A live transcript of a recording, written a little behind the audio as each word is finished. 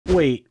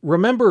Wait,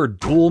 remember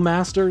Duel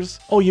Masters?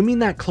 Oh, you mean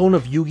that clone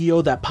of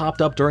Yu-Gi-Oh! That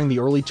popped up during the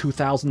early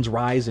 2000s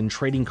rise in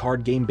trading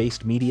card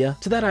game-based media?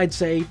 To that I'd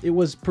say, it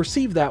was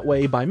perceived that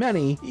way by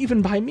many,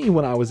 even by me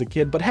when I was a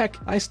kid, but heck,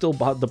 I still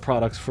bought the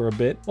products for a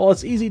bit. While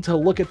it's easy to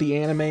look at the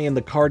anime and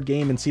the card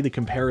game and see the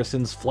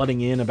comparisons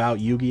flooding in about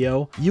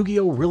Yu-Gi-Oh!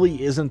 Yu-Gi-Oh!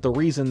 Really isn't the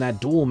reason that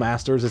Duel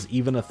Masters is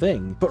even a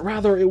thing, but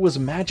rather it was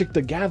Magic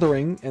the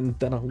Gathering, and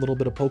then a little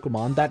bit of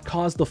Pokemon, that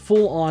caused the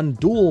full-on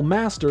Duel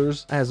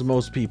Masters as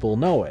most people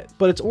know it.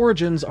 But its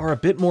origins are a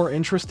bit more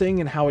interesting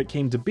in how it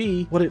came to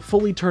be, what it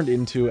fully turned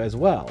into as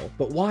well.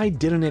 But why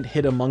didn't it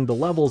hit among the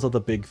levels of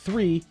the big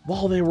three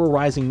while they were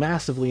rising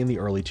massively in the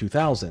early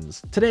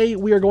 2000s? Today,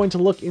 we are going to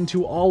look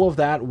into all of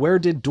that. Where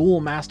did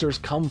Duel Masters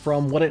come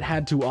from, what it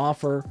had to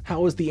offer,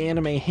 how is the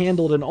anime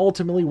handled, and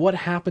ultimately what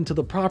happened to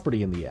the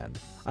property in the end.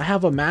 I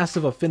have a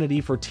massive affinity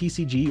for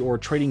TCG or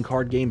trading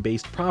card game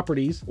based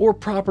properties, or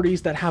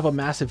properties that have a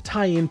massive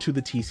tie-in to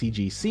the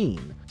TCG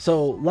scene.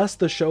 So less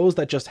the shows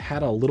that just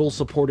had a little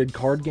supported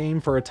card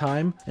game for a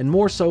time, and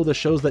more so the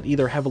shows that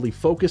either heavily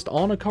focused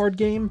on a card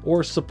game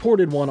or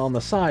supported one on the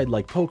side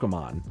like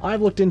Pokemon.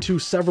 I've looked into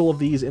several of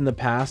these in the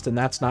past, and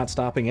that's not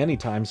stopping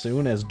anytime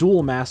soon, as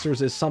Duel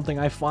Masters is something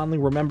I fondly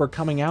remember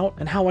coming out,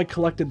 and how I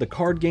collected the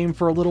card game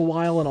for a little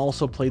while and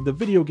also played the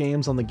video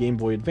games on the Game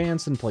Boy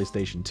Advance and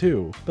PlayStation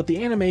 2. But the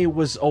anime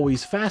was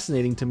always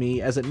fascinating to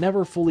me, as it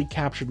never fully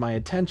captured my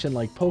attention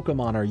like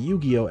Pokemon or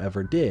Yu-Gi-Oh!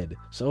 Ever did.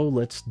 So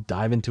let's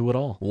dive into it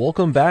all.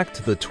 Welcome back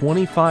to the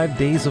 25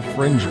 Days of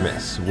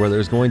Fringe-Miss, where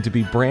there's going to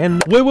be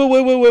brand-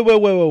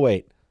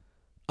 Wait.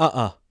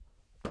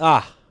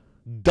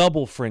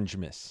 Double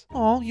Fringe-Miss.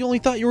 Aw, you only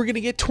thought you were gonna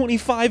get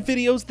 25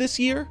 videos this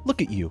year?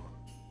 Look at you.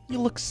 You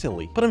look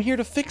silly. But I'm here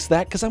to fix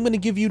that, because I'm going to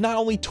give you not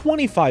only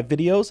 25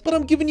 videos, but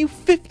I'm giving you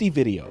 50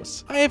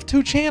 videos. I have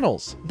 2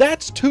 channels.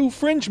 That's 2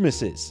 Fringe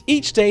Misses.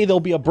 Each day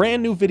there'll be a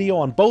brand new video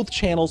on both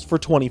channels for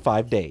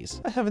 25 days.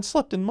 I haven't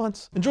slept in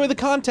months. Enjoy the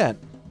content.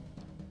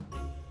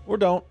 Or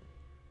don't.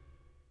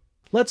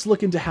 Let's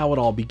look into how it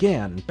all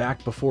began,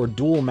 back before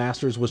Duel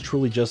Masters was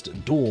truly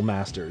just Duel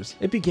Masters.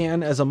 It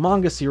began as a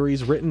manga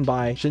series written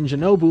by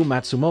Shinjinobu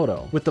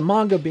Matsumoto, with the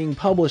manga being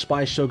published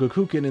by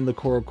Shogakukan in the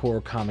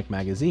CoroCoro comic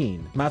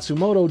magazine.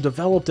 Matsumoto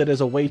developed it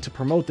as a way to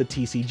promote the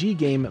TCG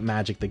game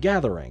Magic the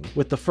Gathering,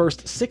 with the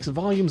first 6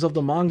 volumes of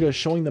the manga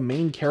showing the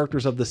main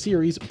characters of the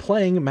series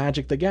playing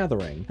Magic the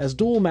Gathering. As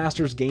Duel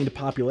Masters gained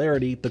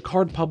popularity, the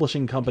card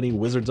publishing company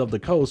Wizards of the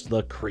Coast,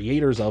 the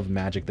creators of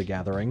Magic the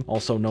Gathering,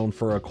 also known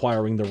for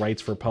acquiring the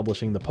rights for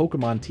publishing the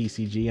Pokemon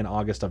TCG in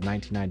August of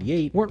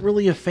 1998, weren't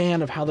really a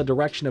fan of how the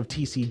direction of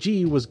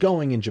TCG was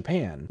going in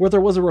Japan, where there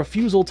was a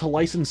refusal to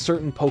license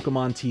certain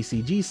Pokemon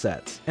TCG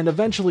sets, and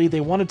eventually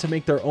they wanted to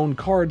make their own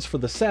cards for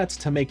the sets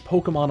to make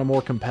Pokemon a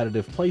more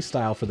competitive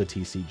playstyle for the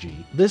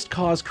TCG. This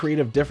caused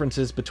creative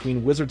differences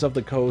between Wizards of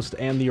the Coast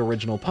and the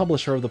original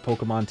publisher of the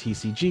Pokemon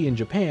TCG in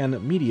Japan,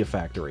 Media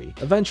Factory.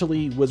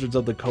 Eventually, Wizards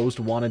of the Coast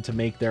wanted to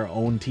make their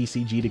own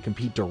TCG to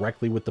compete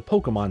directly with the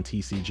Pokemon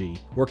TCG,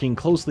 working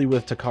closely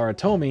with Takara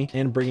Tomy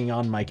and bringing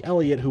on Mike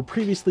Elliott, who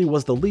previously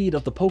was the lead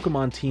of the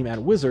Pokemon team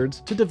at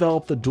Wizards, to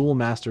develop the Duel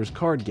Masters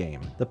card game.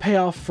 The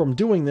payoff from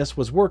doing this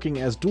was working,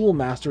 as Duel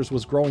Masters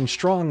was growing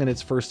strong in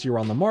its first year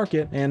on the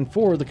market and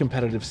for the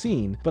competitive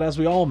scene, but as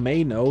we all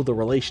may know, the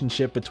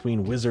relationship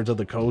between Wizards of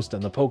the Coast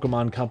and the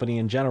Pokemon company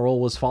in general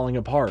was falling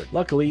apart.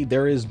 Luckily,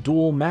 there is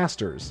Duel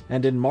Masters,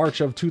 and in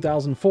March of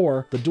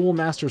 2004, the Duel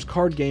Masters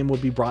card game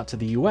would be brought to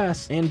the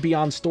US and be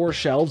on store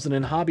shelves and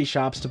in hobby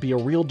shops to be a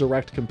real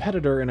direct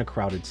competitor in a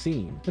crowded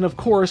scene. And of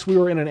course, we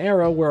were in an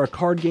era where a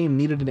card game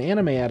needed an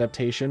anime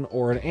adaptation,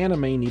 or an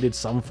anime needed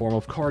some form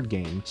of card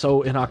game.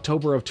 So in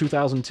October of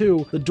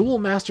 2002, the Duel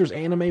Masters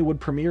anime would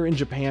premiere in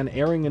Japan,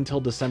 airing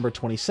until December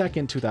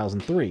 22nd,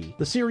 2003.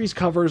 The series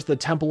covers the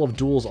Temple of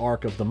Duels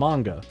arc of the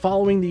manga,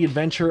 following the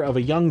adventure of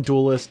a young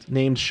duelist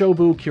named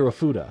Shobu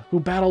Kirafuda, who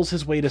battles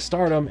his way to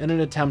stardom in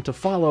an attempt to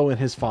follow in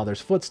his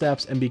father's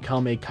footsteps and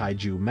become a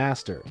kaiju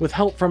master. With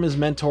help from his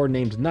mentor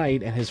named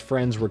Knight and his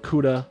friends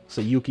Rakuda,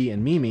 Sayuki,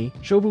 and Mimi,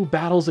 Shobu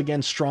battles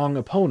against strong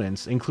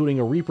opponents, including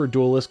a Reaper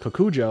duelist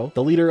Kokujo,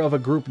 the leader of a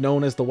group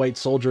known as the White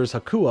Soldiers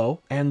Hakuo,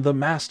 and the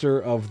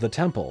Master of the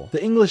Temple.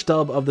 The English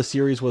dub of the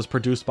series was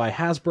produced by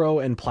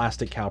Hasbro and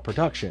Plastic Cow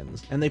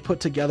Productions, and they put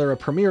together a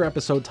premiere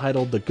episode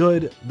titled The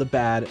Good, the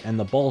Bad, and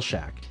the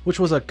Ballshack, which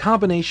was a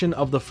combination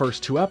of the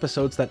first 2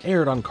 episodes that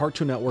aired on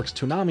Cartoon Network's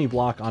Toonami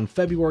block on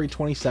February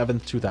 27,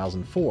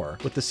 2004,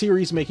 with the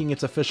series making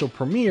its official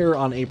premiere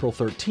on April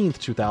 13,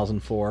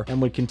 2004,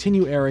 and would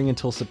continue airing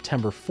until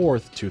September 4,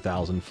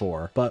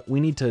 2004. But we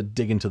need to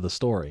dig into the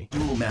story.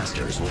 Duel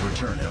Masters will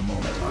return in a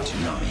moment on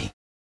Toonami.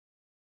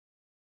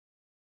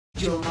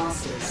 Duel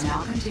Masters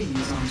now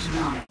continues on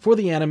tonight. For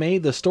the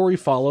anime, the story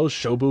follows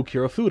Shobu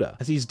Kirifuda,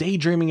 as he's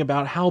daydreaming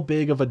about how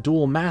big of a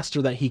duel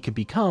master that he could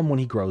become when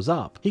he grows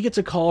up. He gets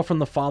a call from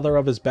the father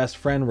of his best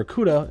friend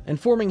Rakuda,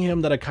 informing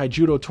him that a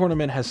Kaijudo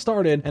tournament has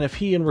started, and if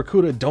he and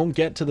Rakuda don't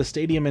get to the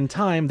stadium in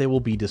time, they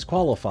will be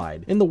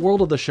disqualified. In the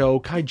world of the show,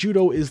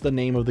 Kaijudo is the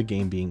name of the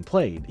game being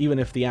played, even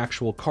if the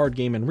actual card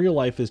game in real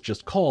life is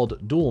just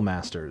called Duel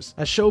Masters.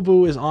 As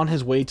Shobu is on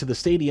his way to the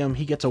stadium,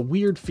 he gets a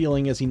weird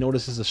feeling as he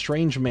notices a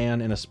strange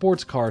man in a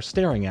sports car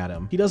staring at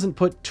him. He doesn't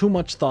put too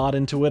much thought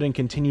into it and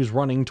continues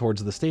running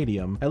towards the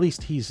stadium. At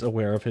least he's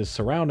aware of his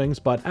surroundings,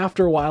 but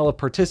after a while of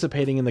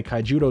participating in the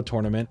Kaijudo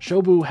tournament,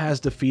 Shobu has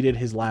defeated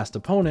his last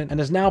opponent and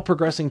is now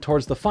progressing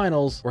towards the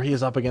finals, where he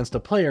is up against a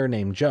player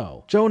named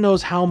Joe. Joe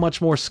knows how much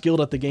more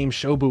skilled at the game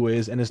Shobu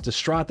is and is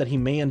distraught that he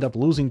may end up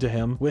losing to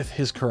him with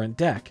his current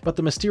deck, but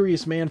the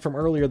mysterious man from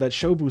earlier that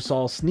Shobu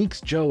saw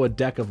sneaks Joe a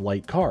deck of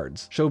light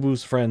cards.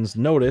 Shobu's friends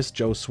notice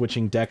Joe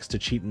switching decks to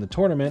cheat in the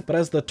tournament, but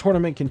as the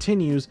tournament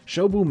continues,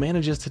 Shobu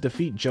manages to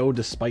defeat Joe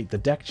despite the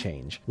deck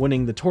change,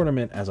 winning the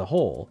tournament as a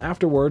whole.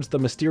 Afterwards, the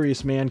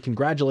mysterious man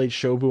congratulates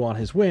Shobu on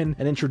his win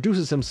and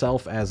introduces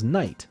himself as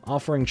Knight,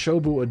 offering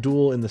Shobu a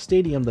duel in the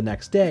stadium the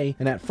next day,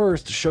 and at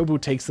first, Shobu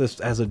takes this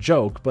as a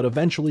joke, but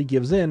eventually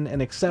gives in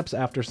and accepts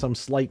after some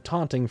slight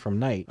taunting from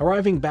Knight.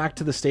 Arriving back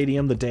to the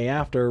stadium the day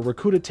after,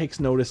 Rakuda takes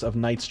notice of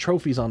Knight's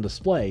trophies on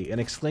display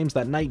and exclaims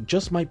that Knight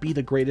just might be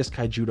the greatest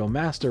Kaijudo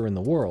master in the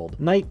world.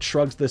 Knight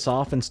shrugs this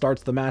off and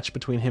starts the match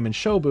between him and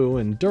Shobu,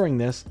 and during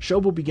this,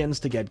 Shobu begins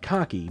to get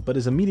cocky, but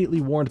is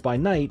immediately warned by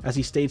Knight as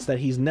he states that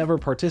he's never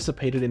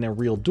participated in a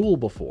real duel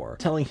before,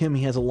 telling him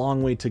he has a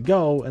long way to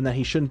go and that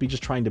he shouldn't be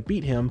just trying to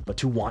beat him, but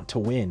to want to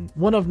win.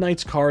 One of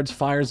Knight's cards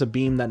fires a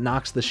beam that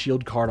knocks the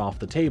shield card off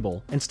the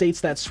table, and states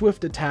that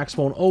swift attacks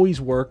won't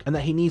always work and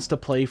that he needs to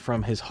play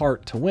from his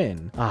heart to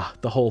win.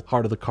 The whole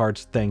heart of the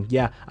cards thing.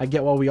 Yeah, I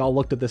get why we all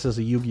looked at this as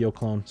a Yu-Gi-Oh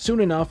clone. Soon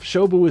enough,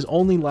 Shobu is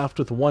only left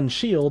with one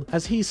shield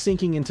as he's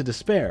sinking into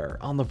despair,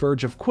 on the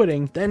verge of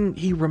quitting. Then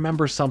he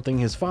remembers something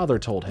his father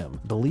told him: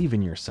 believe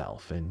in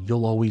yourself and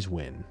you'll always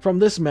win. From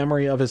this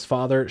memory of his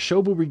father,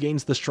 Shobu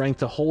regains the strength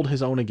to hold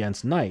his own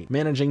against Knight,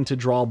 managing to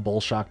draw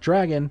Bullshock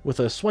Dragon with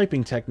a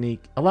swiping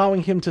technique,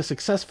 allowing him to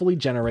successfully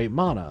generate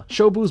mana.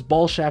 Shobu's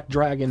Bullshock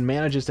Dragon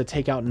manages to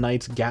take out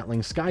Knight's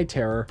Gatling Sky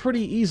Terror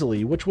pretty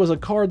easily, which was a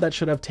card that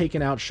should have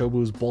taken out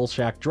Shobu's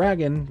Bullshock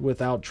Dragon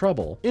without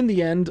trouble. In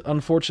the end,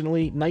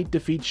 unfortunately, Knight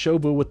defeats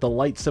Shobu with the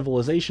Light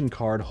Civilization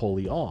card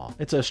Holy Awe.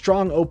 It's a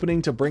strong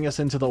opening to bring us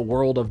into the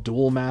world of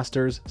Duel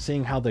Masters,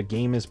 seeing how the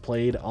game is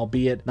played,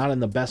 albeit not in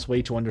the best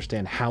way to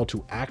understand how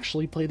to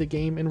actually play the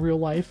game in real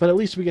life, but at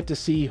least we get to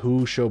see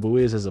who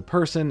Shobu is as a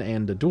person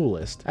and a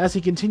duelist. As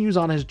he continues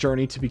on his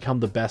journey to become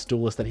the best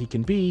duelist that he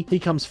can be, he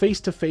comes face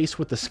to face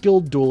with the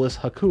skilled duelist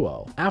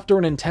Hakuo. After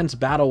an intense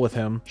battle with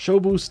him,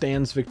 Shobu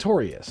stands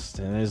victorious,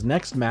 and his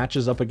next match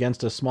is up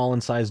against a small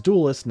in size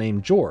duelist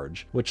named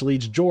George, which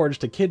leads George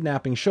to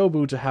kidnapping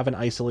Shobu to have an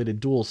isolated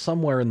duel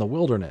somewhere in the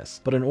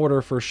wilderness. But in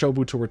order for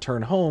Shobu to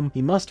return home,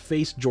 he must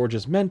face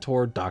George's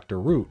mentor, Dr.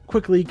 Root,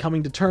 quickly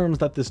coming to terms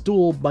that this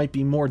duel might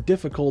be more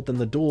difficult than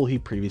the duel he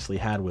previously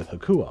had with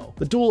Hakuo.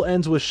 The duel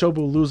ends with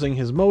Shobu losing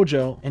his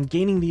mojo and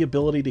gaining the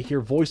ability to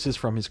hear voices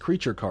from his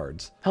creature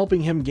cards,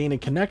 helping him gain a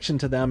connection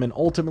to them and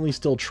ultimately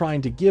still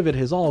trying to give it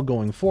his all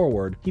going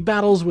forward. He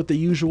battles with the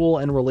usual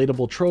and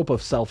relatable trope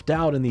of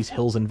self-doubt in these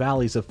hills and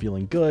valleys of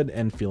feeling good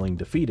and feeling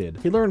defeated.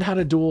 He learned how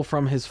to duel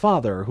from his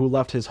father, who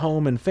left his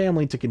home and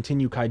family to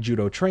continue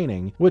Kaijudo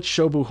training, which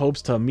Shobu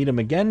hopes to meet him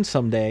again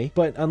someday,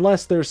 but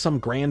unless there's some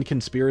grand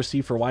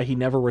conspiracy for why he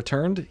never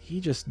returned, he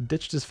just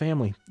ditched his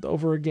family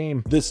over a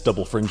game. This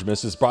Double Fringe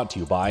Miss is brought to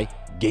you by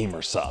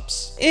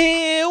Gamersubs.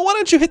 Why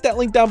don't you hit that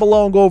link down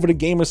below and go over to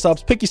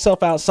Gamersubs, pick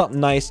yourself out something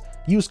nice,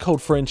 use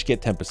code FRINGE,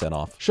 get 10%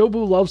 off.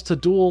 Shobu loves to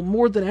duel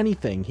more than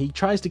anything. He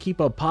tries to keep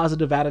a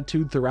positive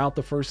attitude throughout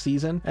the first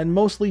season, and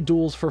mostly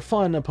duels for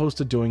fun opposed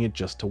to doing it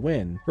just to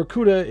win.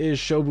 Rakuda is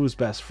Shobu's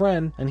best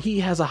friend, and he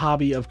has a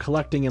hobby of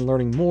collecting and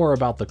learning more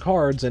about the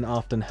cards and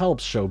often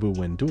helps Shobu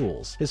win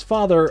duels. His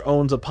father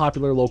owns a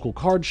popular local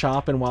card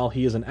shop, and while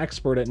he is an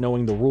expert at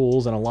knowing the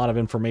rules and a lot of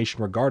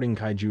information regarding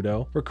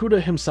Kaijudo,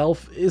 Rakuda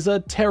himself is a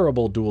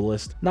terrible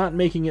duelist, not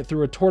making it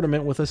through a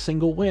tournament with a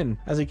single win,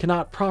 as he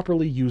cannot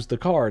properly use the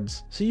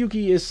cards.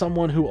 Sayuki is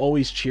someone who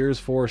always cheers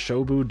for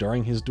Shobu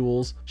during his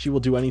duels. She will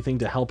do anything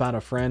to help out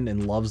a friend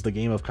and loves the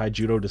game of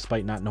Kaijudo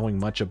despite not knowing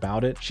much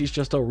about it. She's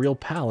just a real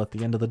pal at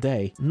the end of the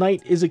day.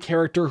 Knight is a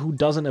character who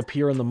doesn't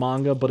appear in the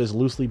manga but is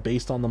loosely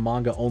based on the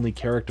manga only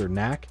character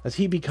Knack, as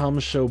he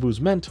becomes Shobu's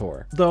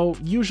mentor, though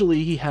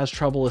usually he has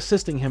trouble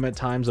assisting him at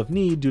times of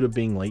need due to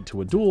being late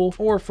to a duel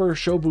or for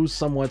Shobu's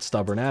somewhat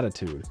stubborn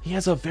attitude. He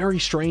has a very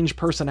strange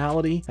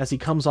personality, as he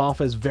comes off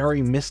as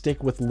very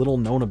mystic with little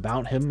known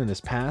about him in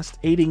his past,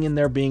 aiding leading in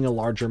there being a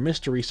larger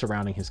mystery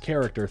surrounding his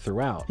character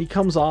throughout. He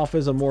comes off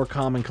as a more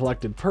calm and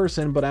collected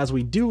person, but as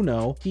we do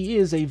know, he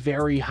is a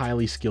very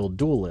highly skilled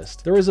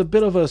duelist. There is a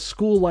bit of a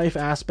school life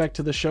aspect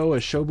to the show,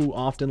 as Shobu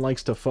often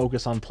likes to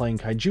focus on playing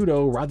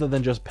Kaijudo rather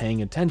than just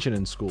paying attention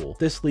in school.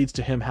 This leads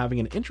to him having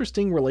an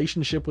interesting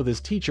relationship with his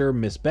teacher,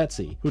 Miss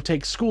Betsy, who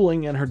takes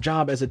schooling and her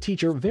job as a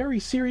teacher very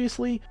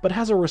seriously, but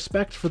has a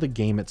respect for the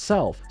game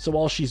itself. So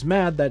while she's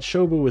mad that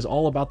Shobu is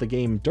all about the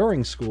game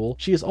during school,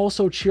 she is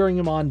also cheering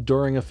him on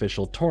during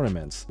official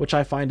tournaments, which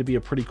I find to be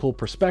a pretty cool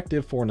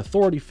perspective for an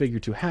authority figure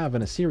to have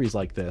in a series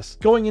like this.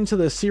 Going into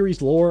the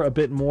series lore a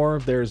bit more,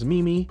 there's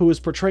Mimi, who is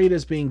portrayed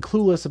as being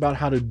clueless about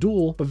how to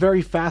duel, but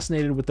very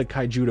fascinated with the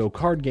Kaijudo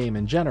card game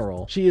in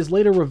general. She is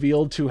later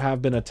revealed to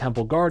have been a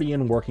temple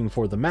guardian working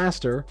for the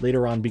Master,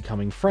 later on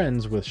becoming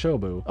friends with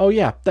Shobu. Oh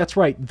yeah, that's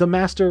right, the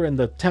Master and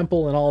the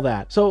temple and all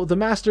that. So the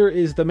Master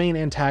is the main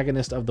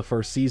antagonist of the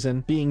first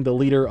season, being the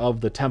leader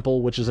of the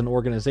temple, which is an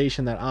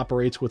organization that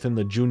operates within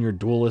the Junior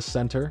Duelist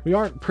Center. We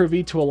aren't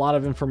privy to a lot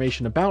of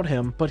information about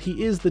him, but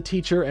he is the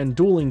teacher and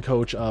dueling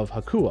coach of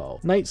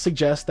Hakuo. Knight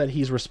suggests that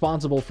he's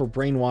responsible for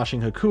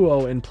brainwashing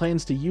Hakuo and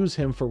plans to use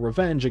him for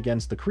revenge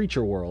against the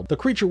creature world. The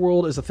creature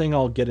world is a thing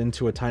I'll get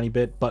into a tiny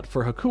bit, but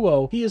for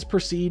Hakuo, he is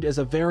perceived as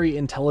a very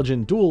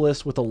intelligent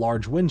duelist with a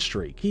large win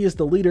streak. He is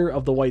the leader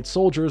of the White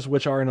Soldiers,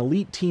 which are an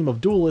elite team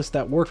of duelists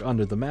that work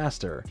under the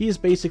Master. He is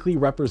basically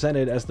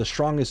represented as the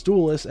strongest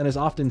duelist and is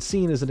often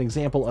seen as an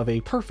example of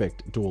a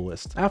perfect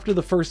duelist. After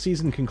the first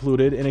season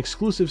concluded, an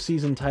exclusive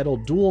season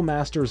titled Duel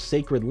Masters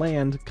Sacred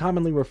Land,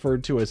 commonly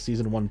referred to as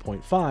Season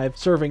 1.5,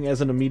 serving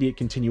as an immediate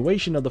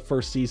continuation of the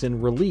first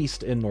season,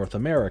 released in North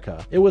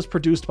America. It was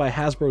produced by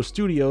Hasbro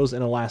Studios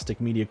and Elastic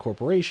Media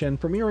Corporation,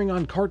 premiering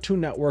on Cartoon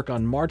Network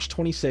on March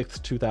 26,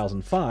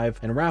 2005,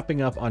 and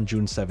wrapping up on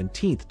June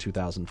 17,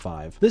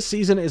 2005. This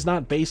season is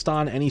not based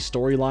on any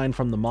storyline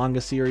from the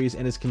manga series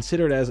and is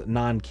considered as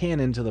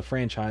non-canon to the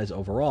franchise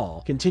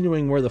overall.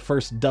 Continuing where the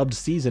first dubbed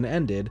season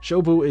ended,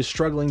 Shobu is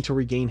struggling to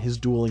regain his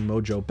dueling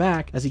mojo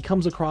back as he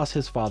comes across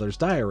his father's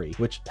diary,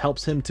 which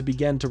helps him to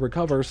begin to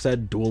recover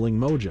said dueling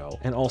mojo,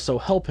 and also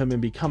help him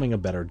in becoming a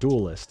better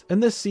duelist. In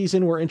this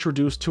season, we're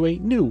introduced to a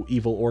new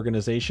evil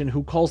organization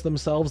who calls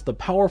themselves the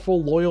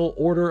Powerful Loyal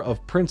Order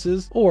of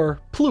Princes, or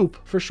PLOOP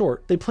for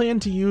short. They plan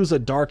to use a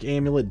Dark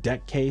Amulet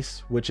deck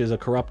case, which is a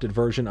corrupted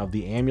version of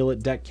the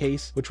Amulet deck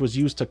case, which was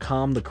used to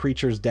calm the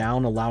creatures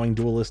down, allowing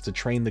duelists to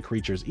train the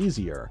creatures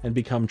easier and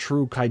become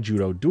true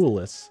Kaijudo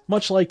duelists.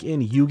 Much like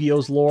in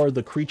Yu-Gi-Oh's lore,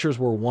 the creatures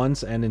were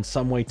once, and in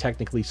some way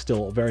technically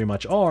still very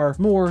much are,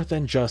 more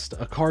than just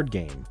a card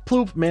game.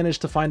 PLOOP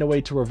managed to find a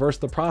way to reverse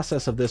the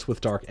process of this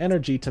with dark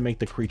energy to make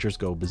the creatures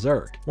go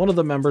berserk. One of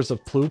the members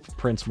of PLOOP,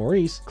 Prince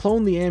Maurice,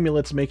 cloned the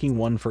amulets, making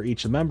one for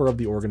each member of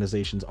the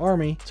organization's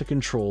army to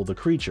control the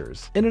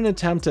creatures, in an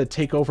attempt to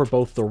take over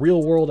both the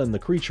real world and the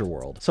creature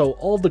world. So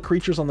all of the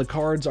creatures on the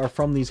cards are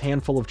from these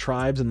handful of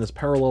tribes in this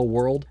parallel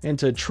world, and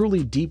to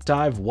truly deep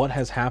dive what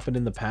has happened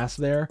in the past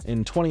there,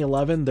 in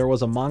 2011 there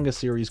was a manga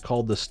series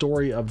called The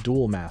Story of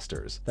Duel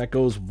Masters that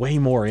goes way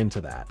more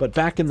into that. But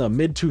back in the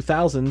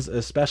mid-2000s,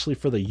 especially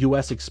for the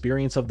US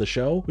experience of the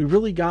show, we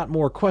really got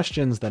more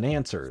questions than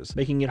answers,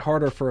 making it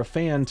harder for a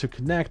fan to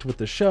connect with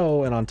the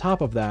show, and on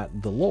top of that,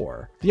 the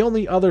lore. The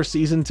only other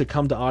season to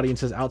come to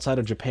audiences outside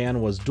of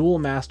Japan was Duel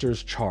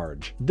Masters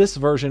Charge. This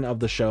version of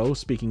the show,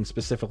 speaking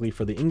specifically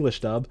for the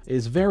English dub,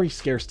 is very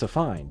scarce to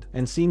find,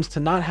 and seems to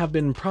not have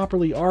been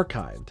properly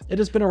archived. It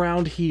has been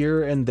around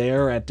here and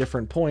there at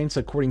different points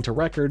according to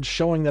records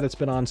showing that it's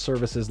been on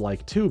services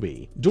like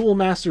Tubi. Duel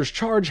Masters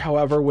Charge,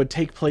 however, would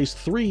take place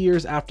 3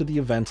 years after the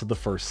events of the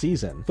first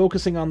season,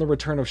 focusing on the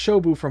return of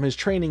Shobu from his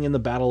training in the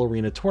Battle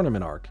Arena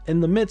tournament arc. In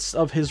the midst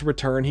of his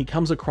return, he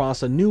comes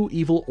across a new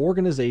evil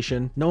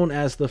organization known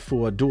as the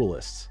Fua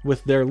Duelists.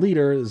 With their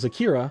leader,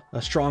 Zakira,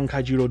 a strong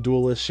Kaijudo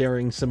duelist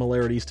sharing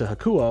similarities to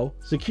Hakuo,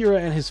 Zakira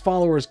and his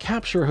followers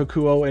capture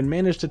Hakuo and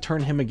manage to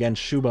turn him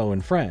against Shubo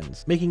and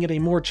friends, making it a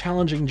more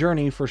challenging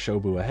journey for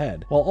Shobu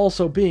ahead, while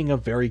also being a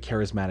very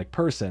charismatic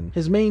person.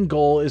 His main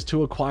goal is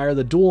to acquire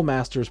the Duel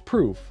Master's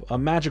Proof, a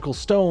magical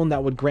stone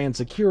that would grant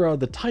Zakira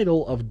the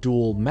title of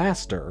Duel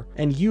Master,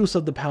 and use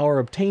of the power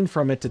obtained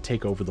from it to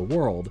take over the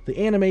world. The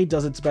anime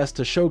does its best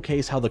to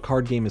showcase how the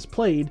card game is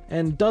played,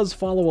 and does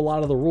follow a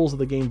lot of the rules of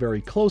the game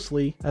very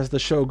closely as the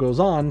show goes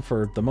on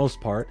for the most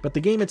part, but the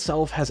game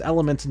itself has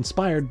elements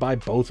inspired by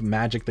both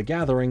Magic the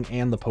Gathering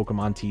and the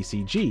Pokemon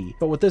TCG.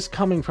 But with this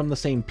coming from the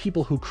same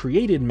people who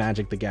created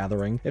Magic the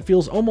Gathering, it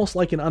feels almost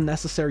like an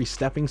unnecessary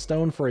stepping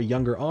stone for a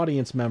younger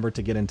audience member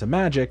to get into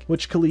Magic,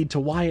 which could lead to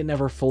why it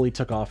never fully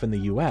took off in the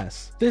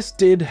US. This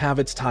did have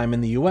its time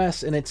in the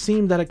US, and it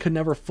seemed that it could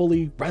never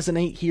fully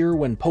resonate here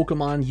when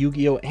Pokemon,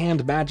 Yu-Gi-Oh,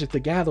 and Magic the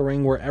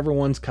Gathering were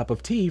everyone's cup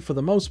of tea for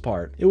the most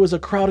part. It was a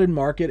crowded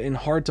market and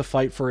hard to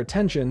fight for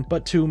attention,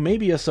 but to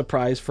maybe a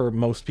surprise for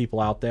most people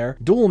out there,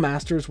 Duel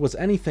Masters was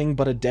anything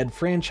but a dead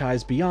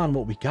franchise beyond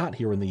what we got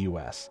here in the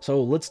US.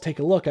 So let's take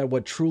a look at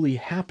what truly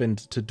happened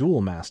to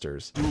Duel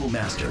Masters. Duel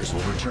Masters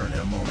will return in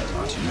a moment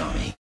on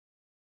Toonami.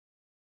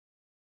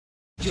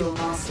 Duel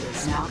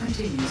Masters now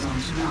continues on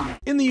Toonami.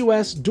 In the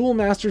US, Duel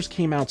Masters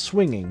came out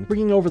swinging,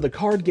 bringing over the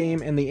card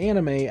game and the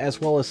anime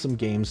as well as some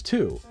games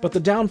too. But the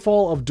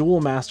downfall of Duel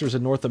Masters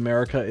in North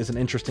America is an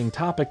interesting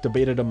topic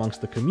debated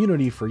amongst the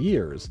community for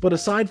years. But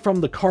aside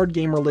from the card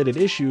game related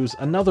issues,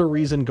 another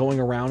reason going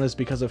around is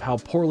because of how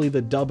poorly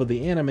the dub of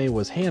the anime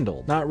was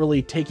handled, not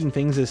really taking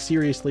things as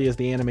seriously as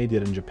the anime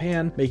did in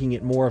Japan, making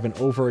it more of an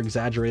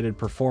over-exaggerated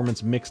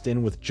performance mixed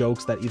in with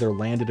jokes that either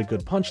landed a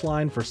good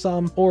punchline for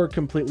some or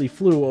completely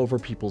flew over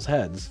people's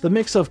heads. The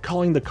mix of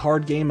calling the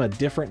card game a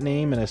different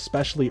name, and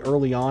especially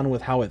early on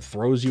with how it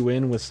throws you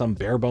in with some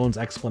bare bones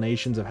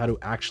explanations of how to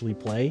actually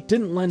play,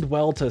 didn't lend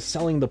well to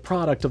selling the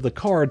product of the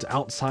cards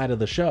outside of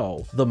the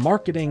show. The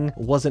marketing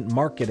wasn't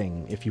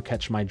marketing, if you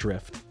catch my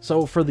drift.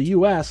 So for the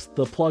US,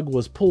 the plug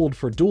was pulled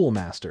for Duel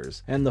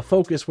Masters, and the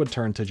focus would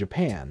turn to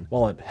Japan.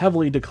 While it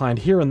heavily declined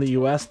here in the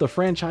US, the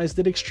franchise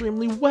did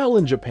extremely well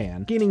in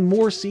Japan, gaining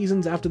more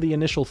seasons after the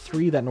initial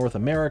 3 that North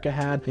America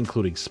had,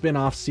 including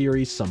spin-off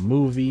series, some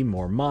movie,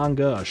 more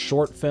manga, a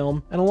short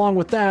film, and along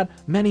with that,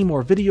 many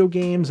more video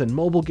games and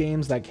mobile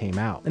games that came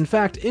out. In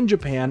fact, in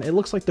Japan, it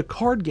looks like the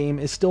card game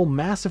is still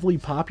massively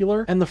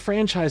popular, and the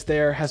franchise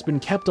there has been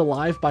kept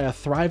alive by a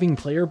thriving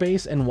player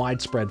base and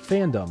widespread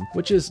fandom,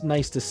 which is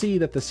nice to see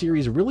that the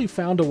series really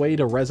found a way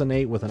to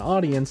resonate with an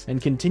audience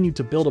and continue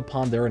to build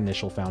upon their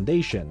initial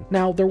foundation.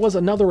 Now, there was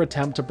another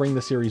attempt to bring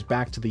the series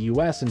back to the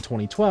US in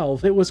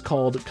 2012. It was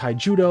called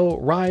Kaijudo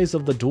Rise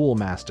of the Duel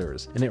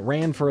Masters, and it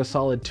ran for a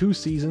solid 2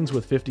 seasons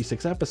with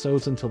 56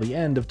 episodes until the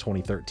end of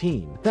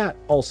 2013. That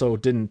also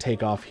didn't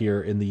take off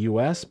here in the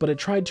US, but it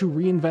tried to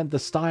reinvent the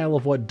style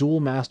of what Duel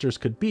Masters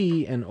could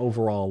be and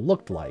overall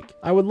looked like.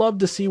 I would love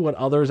to see what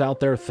others out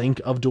there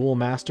think of Duel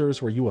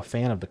Masters. Were you a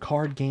fan of the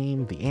card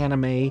game, the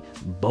anime,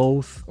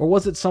 both? Or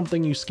was it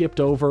something you skipped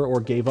over or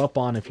gave up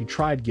on if you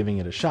tried giving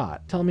it a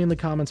shot? Tell me in the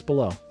comments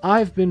below.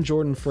 I've been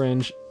Jordan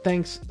Fringe.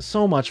 Thanks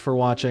so much for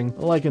watching.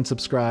 Like and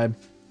subscribe.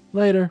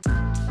 Later.